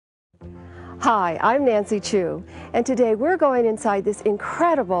Hi, I'm Nancy Chu, and today we're going inside this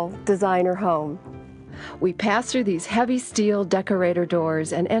incredible designer home. We pass through these heavy steel decorator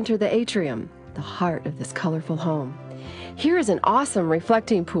doors and enter the atrium, the heart of this colorful home. Here is an awesome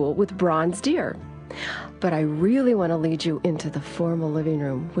reflecting pool with bronze deer. But I really want to lead you into the formal living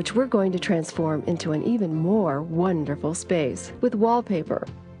room, which we're going to transform into an even more wonderful space with wallpaper,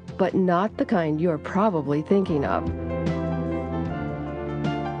 but not the kind you're probably thinking of.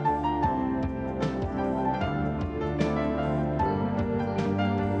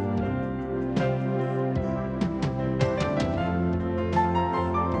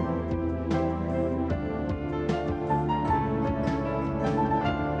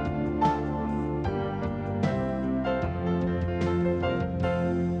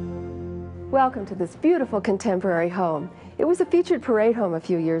 Welcome to this beautiful contemporary home. It was a featured parade home a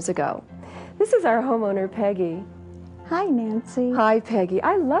few years ago. This is our homeowner, Peggy. Hi, Nancy. Hi, Peggy.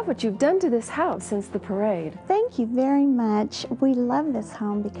 I love what you've done to this house since the parade. Thank you very much. We love this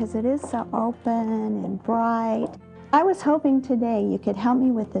home because it is so open and bright. I was hoping today you could help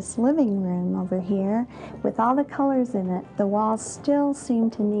me with this living room over here. With all the colors in it, the walls still seem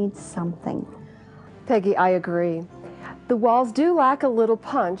to need something. Peggy, I agree. The walls do lack a little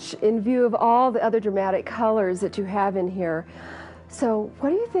punch in view of all the other dramatic colors that you have in here. So what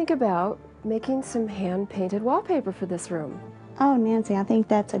do you think about making some hand-painted wallpaper for this room? Oh, Nancy, I think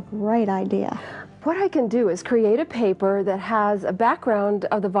that's a great idea. What I can do is create a paper that has a background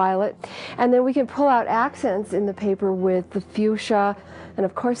of the violet, and then we can pull out accents in the paper with the fuchsia and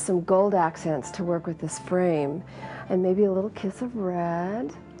of course some gold accents to work with this frame, and maybe a little kiss of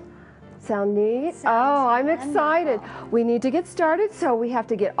red. Sound neat? Oh, I'm excited. We need to get started, so we have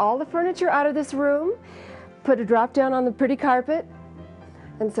to get all the furniture out of this room, put a drop down on the pretty carpet.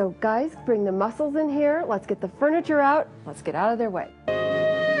 And so guys, bring the muscles in here. Let's get the furniture out. Let's get out of their way.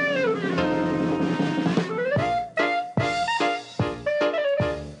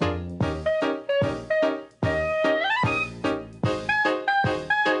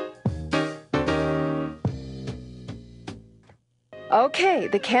 Okay,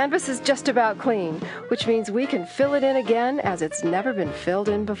 the canvas is just about clean, which means we can fill it in again as it's never been filled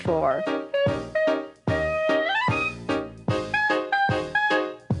in before.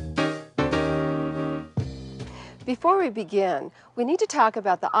 Before we begin, we need to talk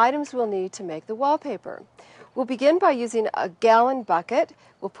about the items we'll need to make the wallpaper. We'll begin by using a gallon bucket.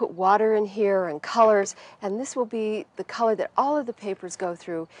 We'll put water in here and colors, and this will be the color that all of the papers go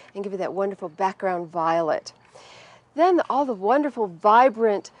through and give you that wonderful background violet. Then all the wonderful,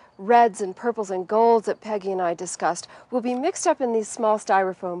 vibrant reds and purples and golds that Peggy and I discussed will be mixed up in these small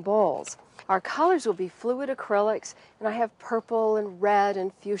styrofoam bowls. Our colors will be fluid acrylics, and I have purple and red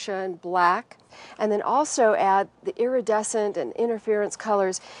and fuchsia and black. And then also add the iridescent and interference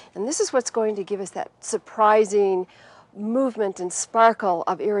colors, and this is what's going to give us that surprising movement and sparkle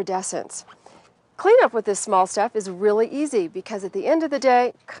of iridescence. Cleanup with this small stuff is really easy because at the end of the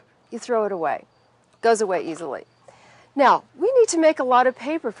day, you throw it away. It goes away easily. Now, we need to make a lot of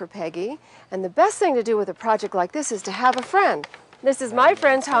paper for Peggy, and the best thing to do with a project like this is to have a friend. This is my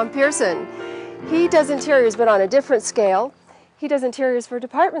friend, Tom Pearson. He does interiors, but on a different scale. He does interiors for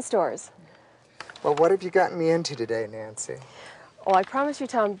department stores. Well, what have you gotten me into today, Nancy? Oh, I promise you,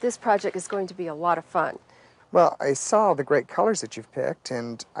 Tom, this project is going to be a lot of fun. Well, I saw all the great colors that you've picked,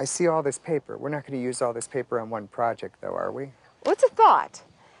 and I see all this paper. We're not going to use all this paper on one project, though, are we? Well, it's a thought.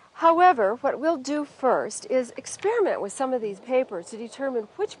 However, what we'll do first is experiment with some of these papers to determine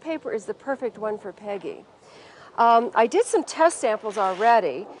which paper is the perfect one for Peggy. I did some test samples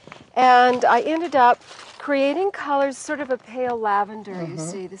already, and I ended up creating colors, sort of a pale lavender, you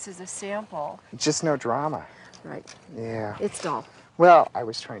see. This is a sample. Just no drama. Right. Yeah. It's dull. Well, I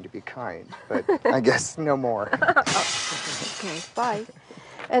was trying to be kind, but I guess no more. Okay, bye.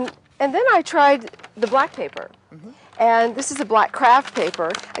 And then I tried the black paper. And this is a black craft paper.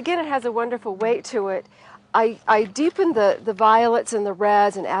 Again, it has a wonderful weight to it. I deepened the violets and the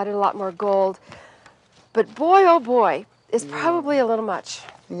reds and added a lot more gold. But boy, oh boy, it's probably a little much.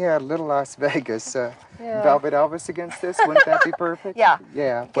 Yeah, a little Las Vegas. Velvet Elvis against this, wouldn't that be perfect? Yeah.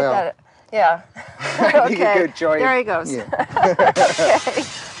 Yeah, Get well. that, yeah. Be a good choice. There he goes. Yeah. Okay.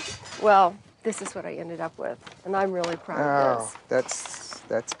 Well, this is what I ended up with, and I'm really proud of this.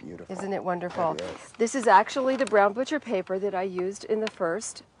 That's beautiful. Isn't it wonderful? That is. This is actually the brown butcher paper that I used in the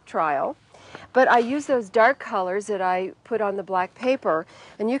first trial. But I use those dark colors that I put on the black paper,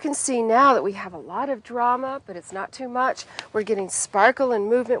 and you can see now that we have a lot of drama, but it's not too much. We're getting sparkle and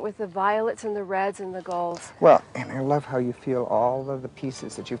movement with the violets and the reds and the golds. Well, and I love how you feel all of the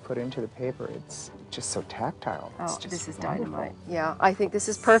pieces that you put into the paper. It's just so tactile. It's Oh, just this is wonderful. dynamite. Yeah, I think this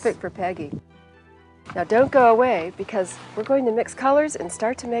is perfect for Peggy. Now don't go away, because we're going to mix colors and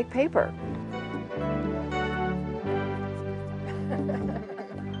start to make paper.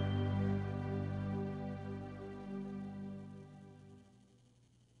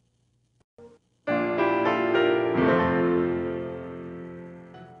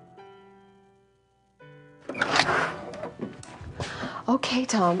 Okay,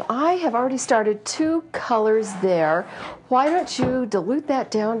 Tom, I have already started 2 colors there. Why don't you dilute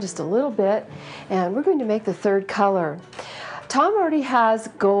that down just a little bit, and we're going to make the 3rd color. Tom already has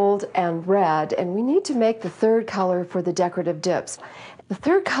gold and red, and we need to make the 3rd color for the decorative dips. The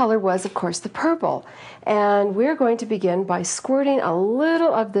 3rd color was, of course, the purple, and we're going to begin by squirting a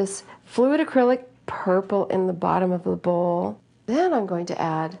little of this fluid acrylic purple in the bottom of the bowl. Then I'm going to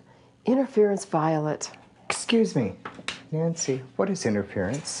add interference violet. Excuse me, Nancy, what is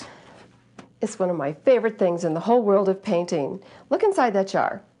interference? It's one of my favorite things in the whole world of painting. Look inside that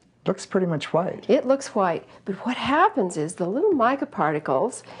jar. Looks pretty much white. It looks white, but what happens is the little mica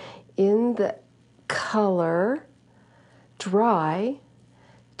particles in the color dry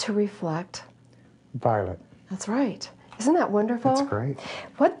to reflect Violet. That's right. Isn't that wonderful? That's great.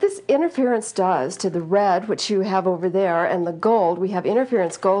 What this interference does to the red, which you have over there, and the gold, we have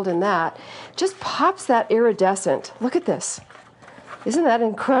interference gold in that, just pops that iridescent. Look at this. Isn't that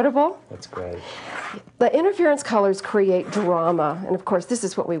incredible? That's great. The interference colors create drama, and of course this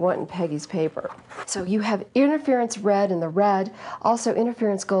is what we want in Peggy's paper. So you have interference red in the red, also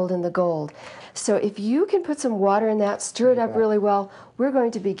interference gold in the gold. So if you can put some water in that, stir it up really well, we're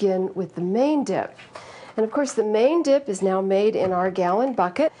going to begin with the main dip. And of course the main dip is now made in our gallon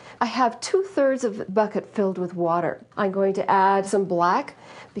bucket. I have 2/3 of the bucket filled with water. I'm going to add some black,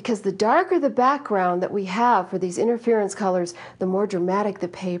 because the darker the background that we have for these interference colors, the more dramatic the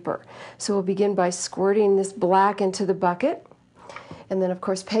paper. So we'll begin by squirting this black into the bucket. And then of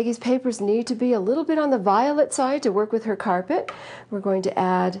course Peggy's papers need to be a little bit on the violet side to work with her carpet. We're going to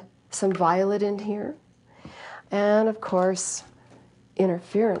add some violet in here. And of course,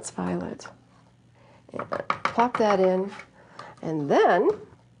 interference violet. And plop that in, and then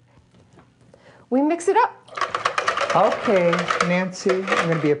we mix it up. Okay, Nancy, I'm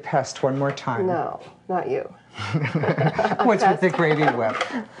going to be a pest one more time. No, not you. What's with the gravy whip?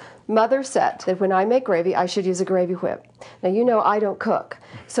 Mother said that when I make gravy, I should use a gravy whip. Now, you know I don't cook,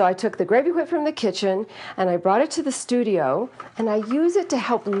 so I took the gravy whip from the kitchen and I brought it to the studio, and I use it to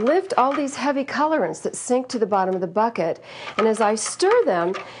help lift all these heavy colorants that sink to the bottom of the bucket. And as I stir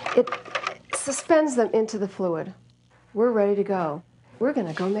them, it suspends them into the fluid. We're ready to go. We're going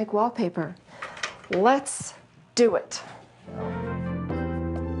to go make wallpaper. Let's do it.